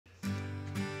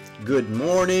Good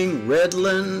morning,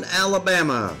 Redland,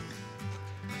 Alabama.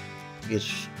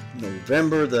 It's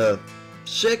November the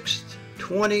 6th,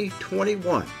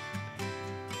 2021.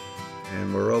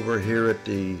 And we're over here at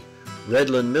the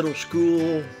Redland Middle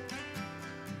School,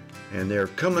 and they're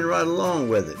coming right along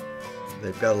with it.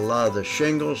 They've got a lot of the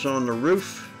shingles on the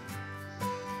roof.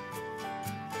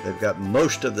 They've got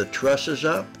most of the trusses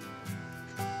up.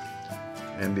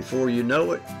 And before you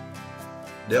know it,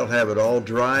 they'll have it all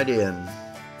dried in.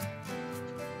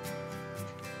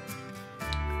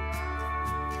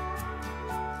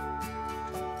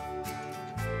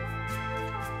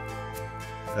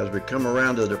 As we come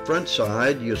around to the front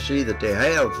side, you'll see that they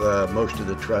have most of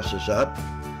the trusses up,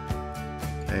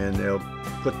 and they'll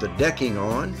put the decking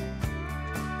on,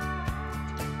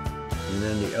 and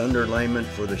then the underlayment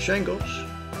for the shingles.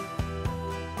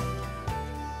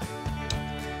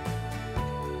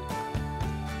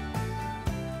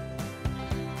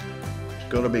 It's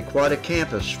going to be quite a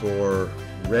campus for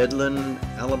Redland,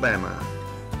 Alabama.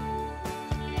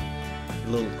 A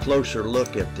little closer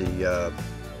look at the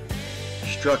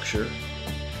structure,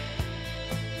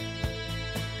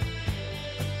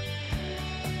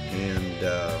 and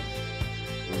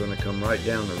we're going to come right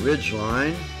down the ridge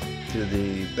line to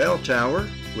the bell tower,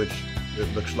 which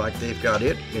it looks like they've got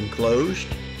it enclosed.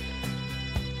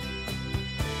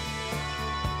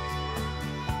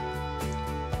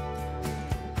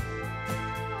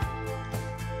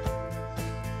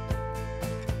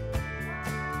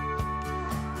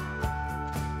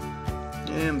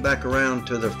 And back around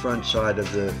to the front side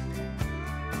of the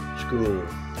school.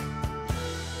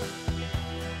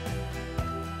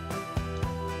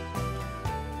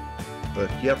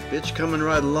 But yep, it's coming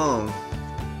right along.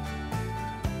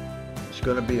 It's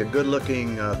going to be a good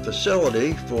looking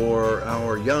facility for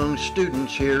our young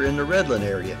students here in the Redland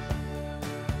area.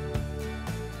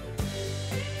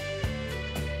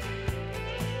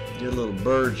 Get a little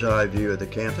bird's eye view of the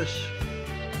campus.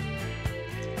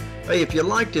 Hey, if you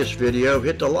like this video,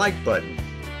 hit the like button.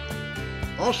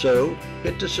 Also,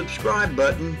 hit the subscribe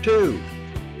button too.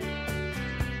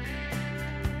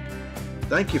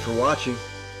 Thank you for watching.